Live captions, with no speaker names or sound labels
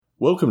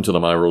Welcome to the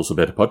My Rules Are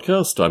Better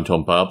podcast. I'm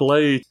Tom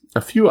Barbalet.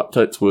 A few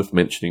updates worth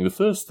mentioning. The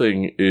first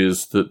thing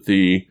is that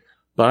the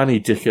Barney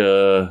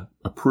Dicker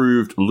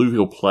approved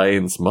Alluvial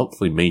Plains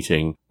monthly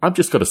meeting, I've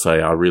just got to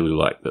say I really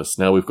like this.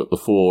 Now we've got the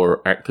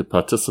 4 active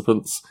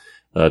participants.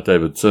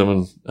 David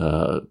Sermon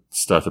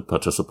started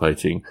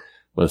participating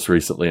most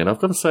recently, and I've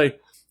got to say,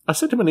 I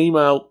sent him an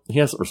email. He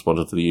hasn't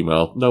responded to the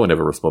email. No one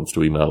ever responds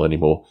to email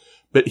anymore.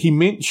 But he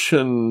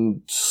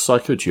mentioned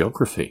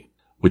psychogeography,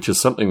 which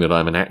is something that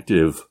I'm an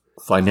active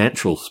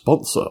financial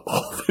sponsor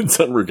of in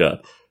some regard.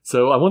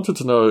 So I wanted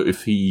to know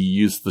if he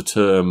used the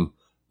term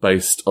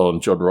based on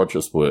John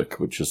Rogers' work,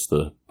 which is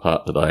the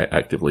part that I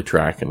actively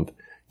track and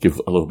give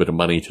a little bit of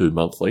money to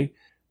monthly,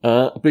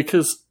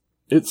 because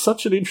it's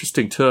such an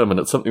interesting term and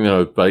it's something that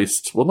I've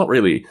based, well, not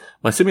really.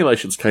 My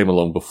simulations came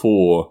along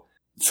before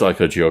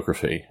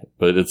psychogeography,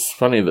 but it's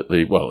funny that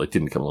it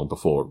didn't come along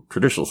before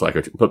traditional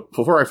psychogeography, but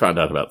before I found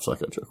out about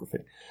psychogeography.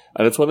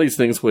 And it's one of these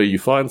things where you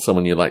find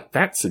someone, you're like,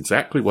 that's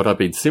exactly what I've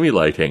been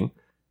simulating.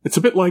 It's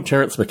a bit like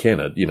Terence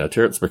McKenna.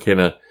 Terence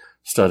McKenna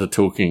started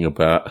talking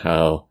about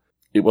how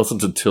it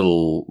wasn't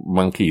until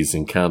monkeys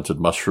encountered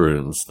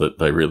mushrooms that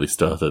they really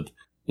started,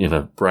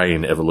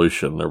 brain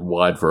evolution, a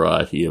wide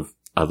variety of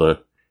other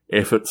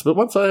efforts. But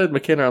once I heard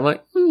McKenna, I'm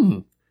like,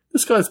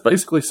 this guy's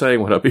basically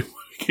saying what I've been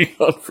working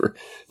on for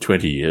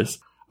 20 years.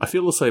 I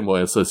feel the same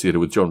way associated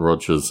with John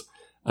Rogers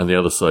and the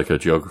other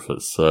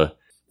psychogeographers. So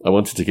I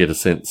wanted to get a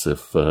sense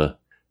if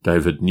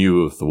David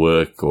knew of the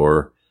work,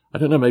 or I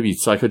don't know, maybe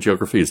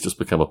psychogeography has just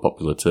become a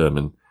popular term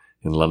in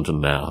London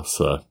now.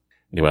 So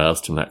anyway, I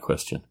asked him that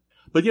question.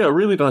 But yeah, a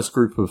really nice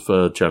group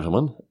of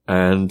gentlemen,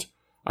 and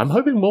I'm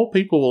hoping more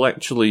people will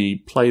actually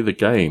play the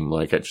game,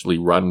 like actually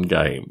run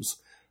games,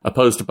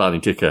 opposed to Barney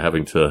Dicker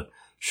having to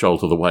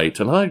shoulder the weight.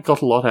 And I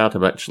got a lot out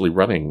of actually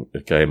running a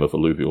game of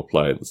Alluvial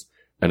Plains,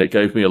 and it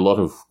gave me a lot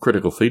of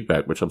critical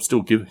feedback, which I'm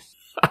still giving.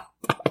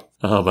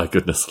 Oh my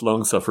goodness,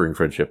 long-suffering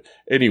friendship.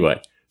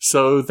 Anyway,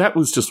 so that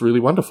was just really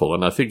wonderful,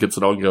 and I think it's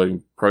an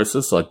ongoing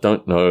process. I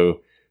don't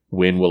know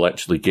when we'll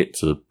actually get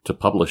to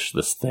publish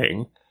this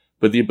thing,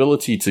 but the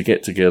ability to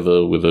get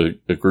together with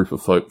a group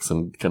of folks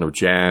and kind of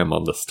jam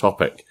on this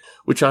topic,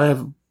 which I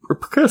have a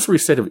precursory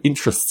set of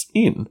interests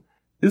in,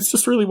 is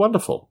just really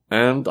wonderful.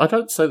 And I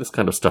don't say this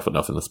kind of stuff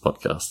enough in this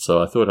podcast,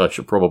 so I thought I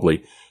should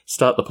probably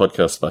start the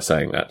podcast by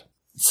saying that.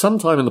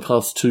 Sometime in the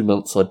past 2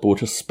 months, I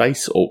bought a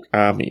Space Orc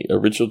army,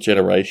 original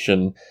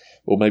generation,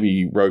 or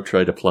maybe Rogue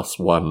Trader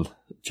 +1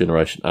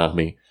 generation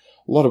army.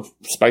 A lot of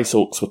Space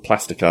Orcs with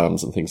plastic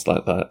arms and things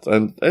like that.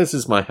 And as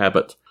is my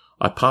habit,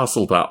 I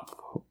parcelled up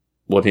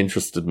what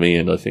interested me,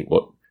 and I think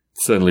what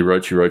certainly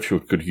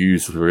Rochi could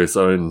use for his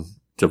own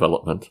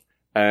development,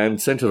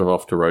 and sent it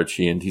off to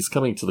Rochi, and he's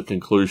coming to the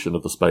conclusion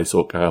of the Space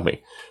Orc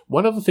army.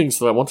 One of the things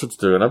that I wanted to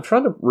do, and I'm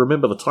trying to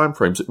remember the time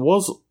frames, it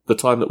was the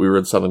time that we were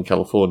in Southern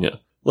California.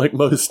 Like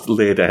most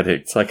lead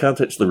addicts, I can't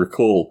actually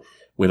recall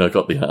when I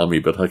got the army,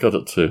 but I got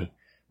it to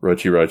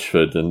Rochi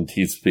Rochford, and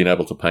he's been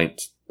able to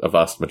paint a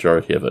vast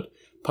majority of it.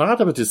 Part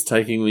of it is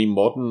taking the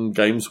modern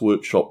Games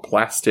Workshop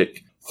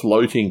plastic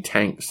floating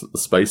tanks that the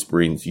Space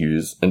Marines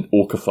use and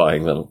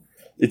orcifying them.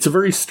 It's a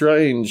very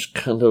strange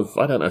kind of,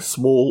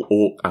 small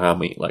orc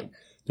army. Like,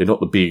 they're not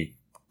the big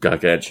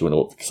gargantuan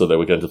orc, so they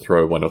were going to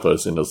throw one of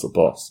those in as a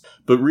boss.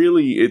 But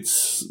really,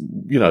 it's,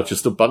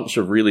 just a bunch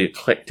of really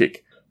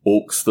eclectic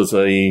orcs.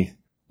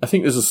 I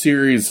think there's a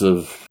series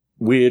of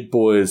weird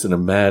boys and a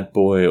mad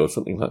boy or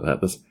something like that.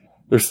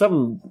 There's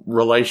some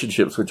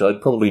relationships which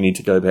I'd probably need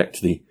to go back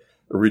to the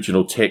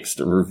original text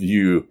and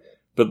review,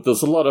 but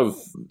there's a lot of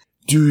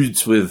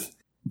dudes with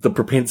the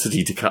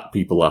propensity to cut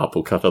people up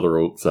or cut other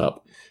orcs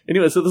up.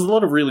 Anyway, so there's a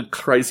lot of really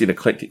crazy and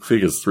eclectic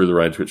figures through the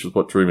range, which is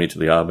what drew me to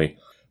the army.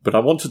 But I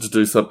wanted to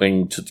do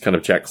something to kind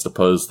of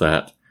juxtapose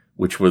that,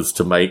 which was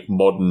to make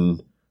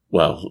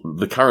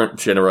the current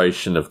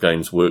generation of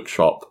Games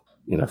Workshop,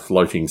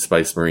 floating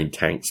Space Marine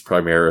tanks,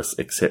 Primaris,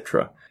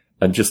 etc.,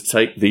 and just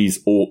take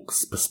these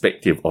orcs'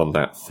 perspective on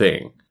that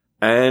thing.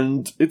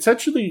 And it's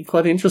actually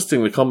quite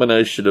interesting, the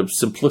combination of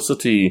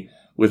simplicity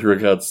with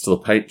regards to the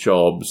paint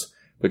jobs,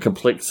 the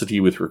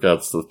complexity with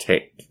regards to the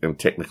tech and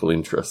technical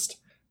interest.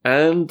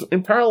 And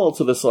in parallel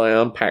to this, I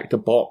unpacked a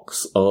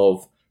box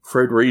of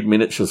Fred Reed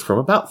miniatures from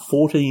about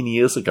 14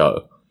 years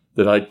ago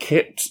that I'd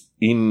kept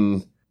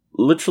in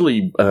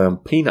literally foam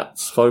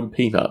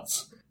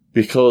peanuts,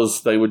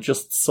 because they were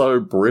just so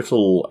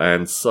brittle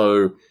and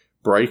so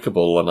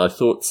breakable, and I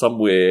thought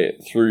somewhere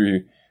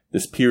through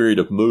this period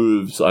of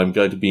moves, I'm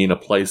going to be in a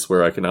place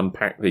where I can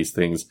unpack these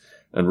things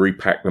and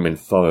repack them in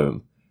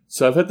foam.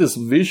 So I've had this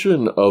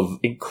vision of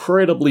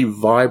incredibly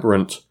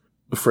vibrant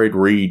Fred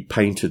Reed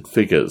painted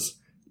figures,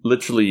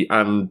 literally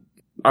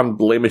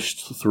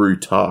unblemished through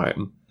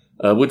time,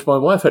 which my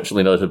wife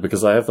actually noted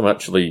because I have them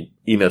actually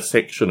in a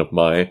section of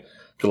my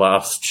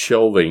glass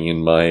shelving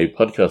in my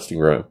podcasting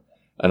room.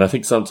 And I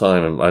think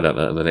sometime, in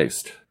the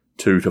next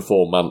 2 to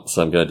 4 months,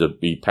 I'm going to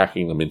be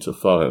packing them into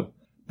foam.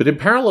 But in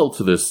parallel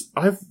to this,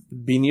 I've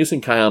been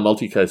using KR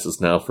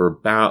multicases now for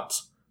about,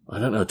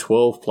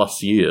 12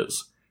 plus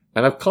years.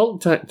 And I've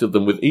contacted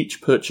them with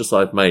each purchase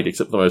I've made,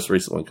 except the most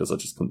recent one, because I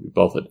just couldn't be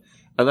bothered.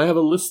 And they have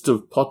a list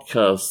of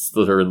podcasts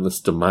that are in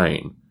this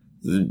domain.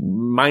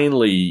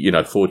 Mainly,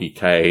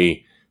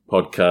 40K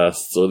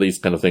podcasts or these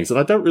kind of things. And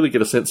I don't really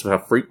get a sense of how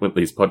frequent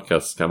these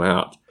podcasts come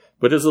out.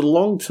 But as a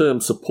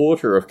long-term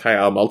supporter of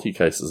KR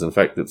multi-cases, in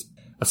fact, it's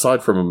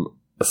aside from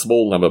a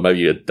small number,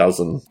 maybe a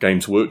dozen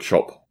Games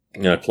Workshop,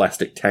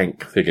 plastic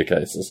tank figure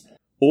cases,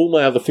 all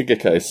my other figure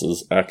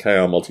cases are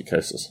KR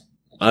multi-cases.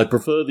 I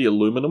prefer the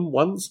aluminum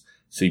ones.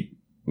 See,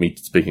 me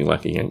speaking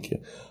like a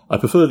Yankee. I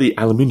prefer the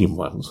aluminium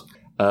ones.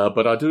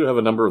 But I do have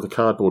a number of the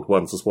cardboard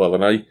ones as well.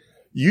 And I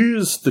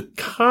use the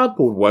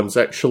cardboard ones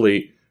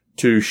actually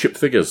to ship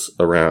figures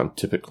around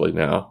typically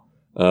now,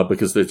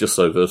 because they're just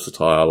so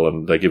versatile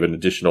and they give an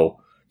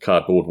additional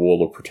cardboard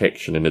wall of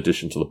protection in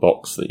addition to the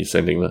box that you're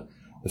sending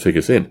the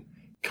figures in.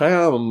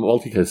 KR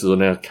multi-cases are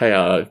now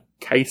KR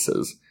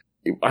cases.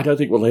 I don't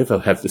think we'll ever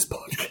have this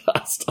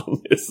podcast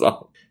on this.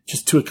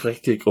 Just too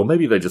eclectic, or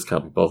maybe they just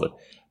can't be bothered.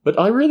 But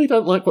I really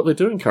don't like what they're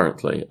doing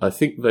currently. I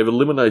think they've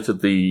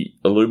eliminated the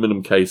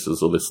aluminum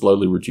cases, or they're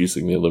slowly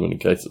reducing the aluminum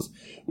cases,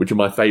 which are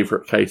my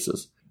favourite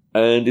cases.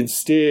 And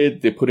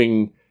instead, they're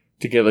putting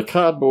together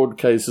cardboard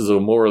cases,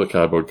 or more of the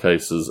cardboard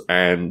cases,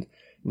 and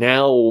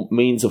now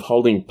means of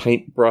holding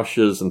paint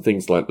brushes and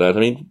things like that. I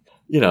mean,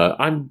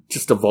 I'm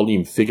just a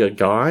volume figure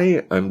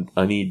guy, and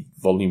I need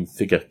volume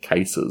figure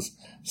cases.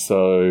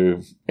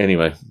 So,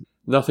 anyway,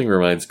 nothing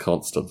remains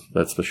constant,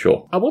 that's for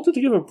sure. I wanted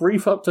to give a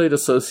brief update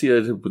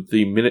associated with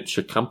the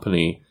miniature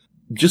company,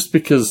 just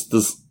because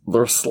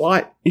there are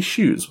slight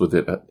issues with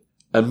it,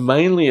 and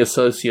mainly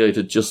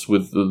associated just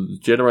with the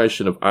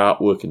generation of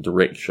artwork and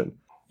direction.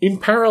 In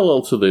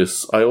parallel to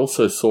this, I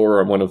also saw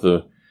on one of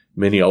the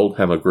many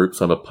Oldhammer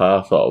groups I'm a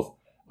part of,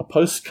 a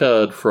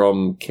postcard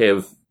from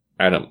Kev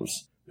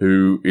Adams,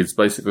 who is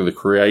basically the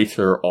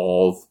creator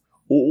of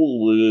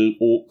all the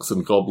Orcs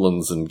and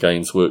Goblins in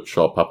Games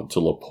Workshop up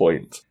until a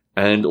point,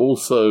 and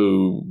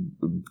also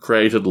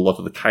created a lot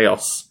of the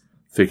Chaos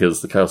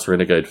figures, the Chaos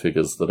Renegade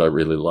figures that I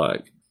really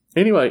like.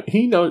 Anyway,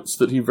 he notes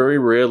that he very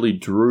rarely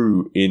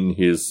drew in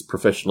his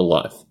professional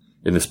life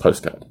in this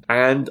postcard.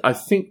 And I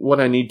think what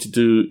I need to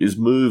do is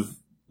move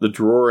the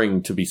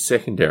drawing to be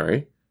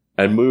secondary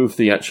and move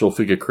the actual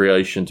figure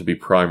creation to be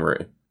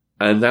primary.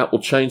 And that will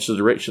change the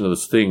direction of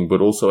this thing,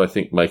 but also I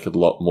think make it a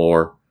lot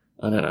more,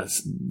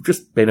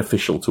 just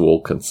beneficial to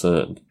all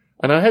concerned.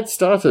 And I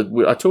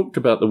talked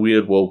about the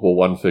weird World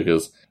War I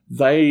figures.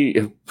 They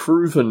have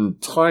proven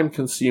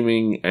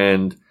time-consuming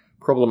and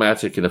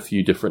problematic in a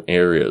few different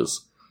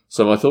areas.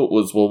 So my thought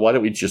was, well, why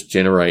don't we just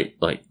generate,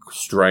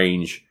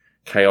 strange,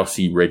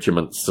 chaosy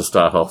regiments to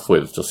start off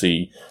with to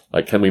see,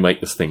 can we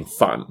make this thing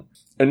fun?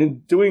 And in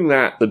doing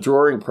that, the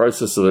drawing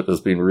process of it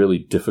has been really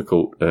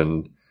difficult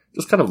and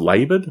just kind of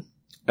laboured.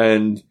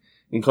 And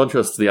in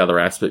contrast to the other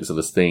aspects of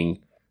this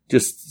thing,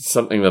 just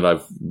something that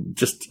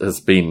has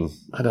been,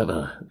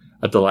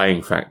 a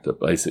delaying factor,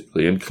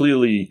 basically. And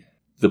clearly,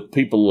 the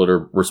people that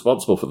are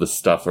responsible for this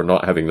stuff are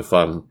not having the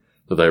fun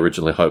that they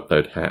originally hoped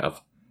they'd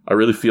have. I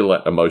really feel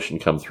that emotion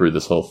come through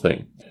this whole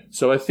thing.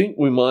 So I think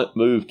we might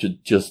move to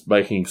just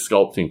making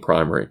sculpting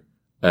primary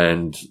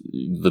and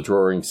the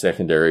drawing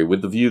secondary,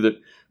 with the view that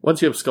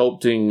once you have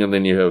sculpting and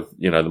then you have,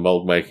 the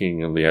mold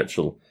making and the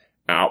actual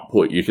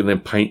output, you can then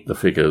paint the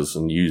figures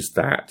and use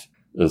that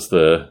as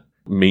the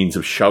means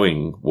of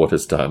showing what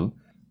is done,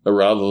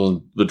 rather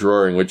than the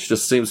drawing, which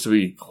just seems to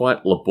be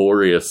quite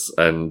laborious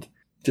and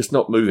just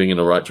not moving in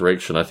the right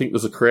direction. I think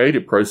there's a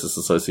creative process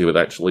associated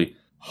with actually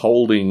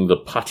holding the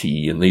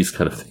putty and these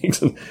kind of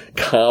things and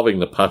carving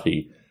the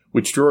putty,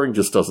 which drawing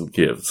just doesn't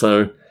give.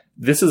 So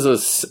this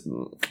is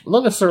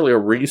not necessarily a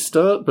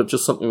restart, but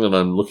just something that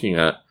I'm looking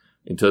at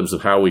in terms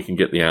of how we can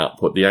get the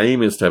output. The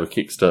aim is to have a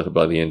Kickstarter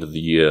by the end of the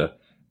year,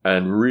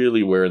 and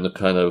really we're in the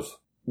kind of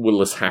will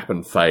this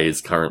happen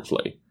phase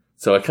currently.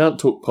 So I can't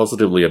talk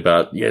positively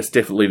about, yes,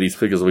 definitely these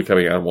figures will be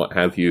coming out and what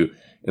have you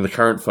in the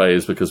current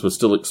phase, because we're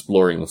still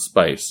exploring the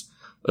space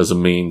as a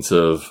means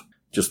of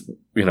just,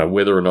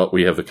 whether or not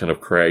we have the kind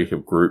of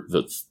creative group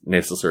that's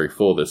necessary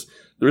for this.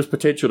 There is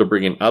potential to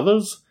bring in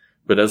others,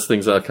 but as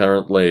things are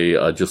currently,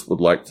 I just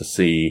would like to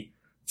see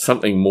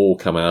something more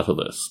come out of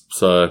this.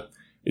 So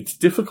it's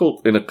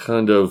difficult in a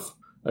kind of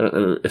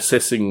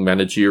assessing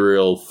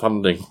managerial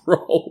funding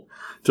role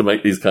to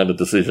make these kind of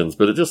decisions,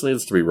 but it just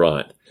needs to be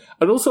right.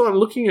 And also I'm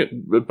looking at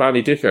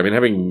Barney Dicker. I mean,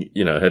 having,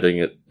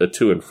 heading a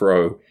to and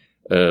fro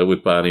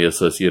with Barney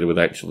associated with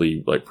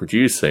actually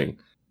producing,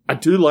 I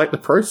do like the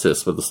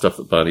process with the stuff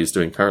that Barney's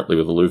doing currently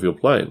with Alluvial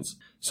Plains.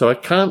 So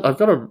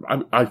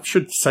I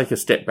should take a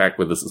step back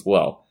with this as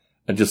well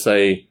and just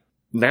say,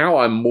 now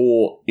I'm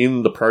more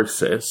in the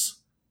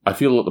process. I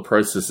feel that the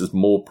process is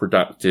more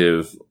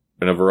productive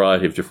in a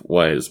variety of different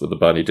ways with the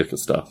Barney Dicker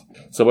stuff.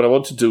 So what I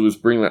want to do is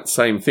bring that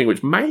same thing,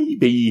 which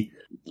maybe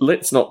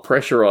let's not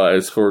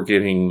pressurize for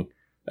getting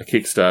a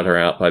Kickstarter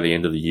out by the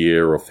end of the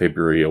year or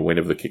February or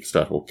whenever the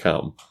Kickstarter will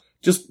come.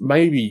 Just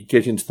maybe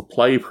get into the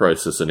play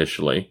process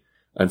initially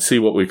and see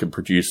what we can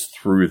produce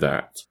through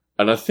that.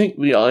 And I think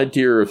the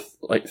idea of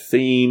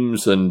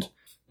themes and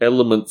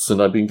elements,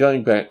 and I've been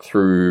going back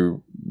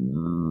through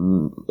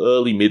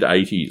early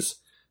mid-80s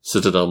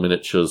Citadel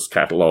Miniatures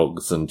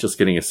catalogues and just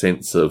getting a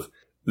sense of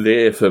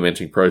their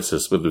fermenting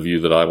process with the view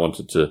that I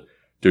wanted to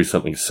do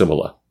something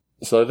similar.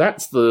 So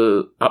that's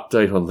the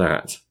update on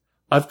that.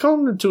 I've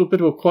gone into a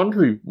bit of a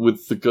quandary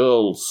with the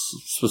girls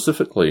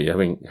specifically,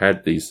 having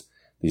had these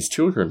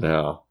children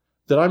now,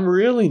 that I'm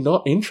really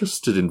not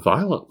interested in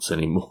violence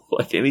anymore.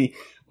 Like any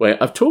way,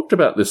 I've talked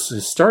about this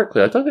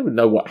historically. I don't even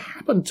know what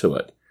happened to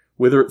it,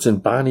 whether it's in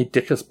Barney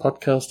Dicker's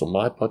podcast or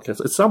my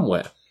podcast. It's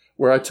somewhere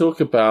where I talk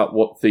about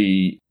what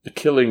the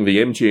killing the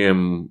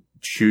MGM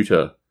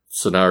shooter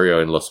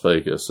scenario in Las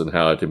Vegas and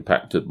how it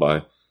impacted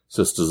my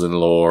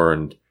sisters-in-law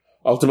and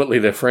ultimately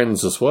their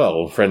friends as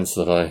well, friends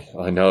that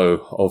I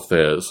know of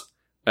theirs.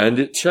 And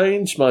it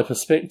changed my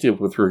perspective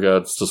with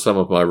regards to some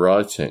of my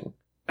writing.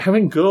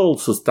 Having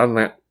girls has done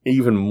that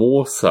even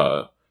more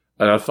so.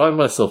 And I find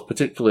myself,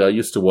 particularly, I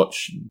used to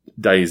watch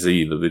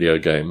DayZ, the video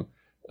game,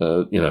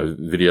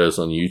 videos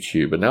on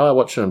YouTube. And now I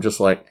watch it, I'm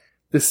just like,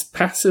 this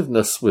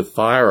passiveness with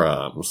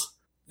firearms,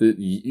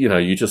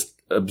 you just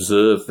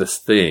observe this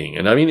thing.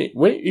 And I mean,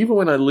 even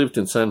when I lived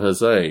in San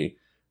Jose,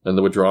 and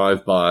there were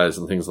drive-bys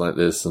and things like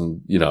this,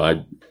 and,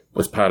 I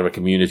was part of a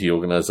community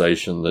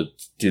organization that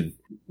did,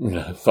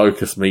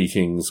 focus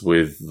meetings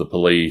with the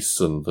police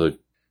and the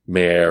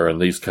mayor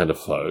and these kind of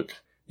folk.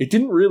 It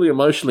didn't really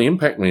emotionally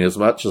impact me as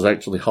much as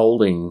actually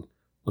holding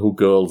little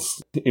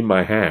girls in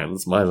my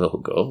hands, my little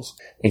girls,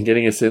 and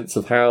getting a sense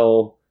of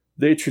how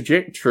their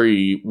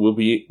trajectory would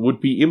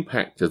be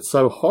impacted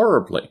so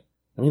horribly.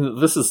 I mean,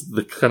 this is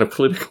the kind of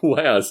clinical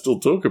way I still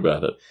talk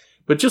about it.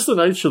 But just the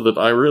nature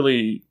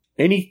that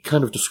any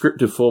kind of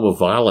descriptive form of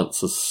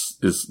violence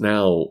is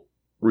now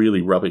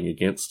really rubbing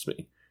against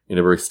me in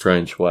a very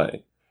strange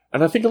way.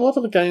 And I think a lot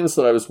of the games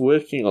that I was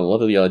working on, a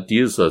lot of the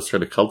ideas I was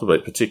trying to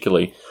cultivate,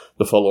 particularly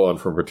the follow-on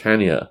from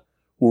Britannia,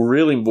 were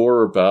really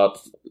more about,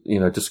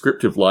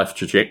 descriptive life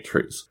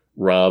trajectories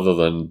rather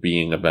than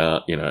being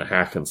about,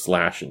 hack and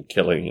slash and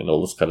killing and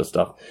all this kind of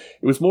stuff.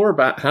 It was more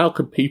about how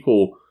could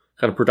people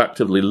kind of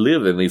productively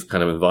live in these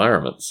kind of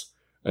environments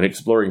and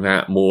exploring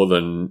that more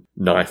than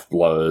knife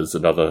blows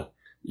and other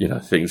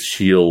things,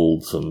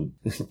 shields and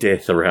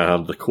death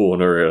around the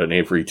corner and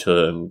every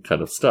turn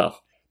kind of stuff.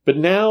 But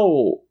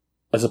now,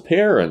 as a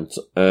parent,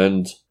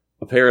 and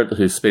a parent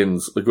who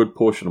spends a good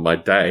portion of my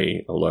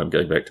day, although I'm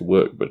going back to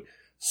work, but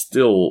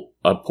still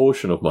a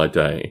portion of my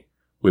day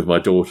with my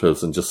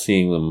daughters and just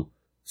seeing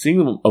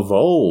them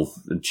evolve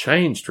and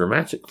change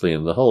dramatically,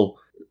 and the whole,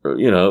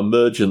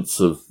 emergence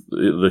of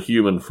the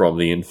human from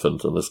the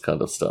infant and this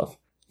kind of stuff,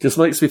 just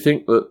makes me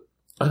think that,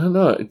 I don't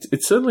know,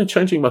 it's certainly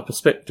changing my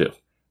perspective.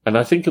 And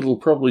I think it'll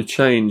probably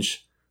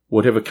change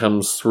whatever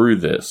comes through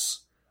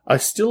this. I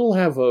still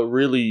have a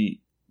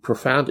really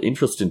profound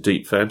interest in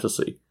deep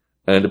fantasy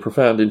and a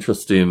profound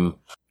interest in,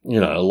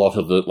 a lot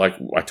of the, like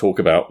I talk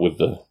about with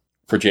the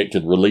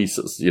projected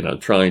releases,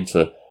 trying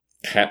to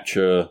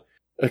capture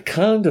a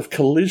kind of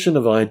collision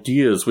of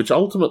ideas, which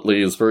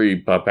ultimately is very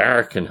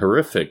barbaric and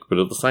horrific, but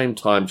at the same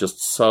time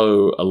just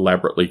so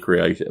elaborately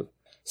creative.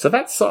 So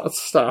that sort of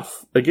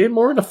stuff, again,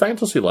 more in a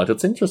fantasy light,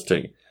 it's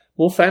interesting.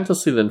 More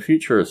fantasy than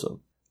futurism.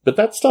 But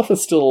that stuff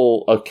is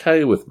still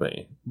okay with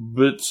me.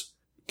 But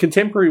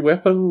contemporary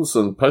weapons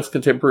and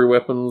post-contemporary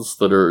weapons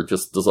that are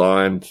just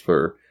designed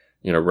for,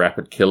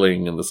 rapid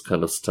killing and this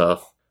kind of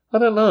stuff, I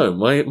don't know.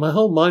 My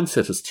whole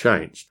mindset has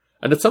changed.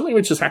 And it's something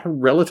which has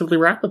happened relatively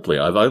rapidly.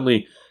 I've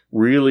only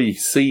really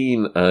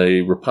seen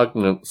a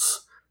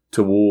repugnance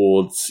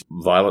towards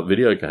violent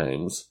video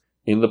games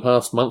in the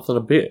past month and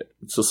a bit.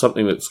 It's just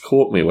something that's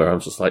caught me where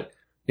I'm just like,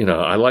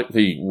 I like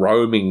the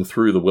roaming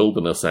through the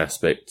wilderness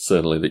aspect,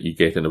 certainly, that you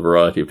get in a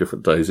variety of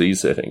different DayZ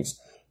settings.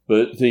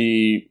 But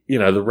the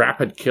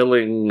rapid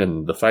killing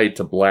and the fade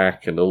to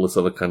black and all this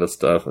other kind of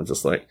stuff, I'm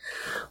just like,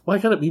 why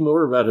can't it be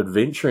more about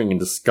adventuring and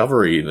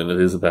discovery than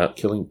it is about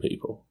killing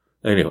people?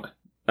 Anyway,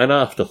 an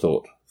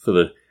afterthought for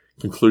the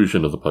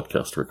conclusion of the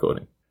podcast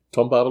recording.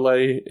 Tom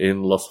Barbalet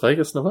in Las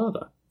Vegas,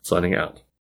 Nevada, signing out.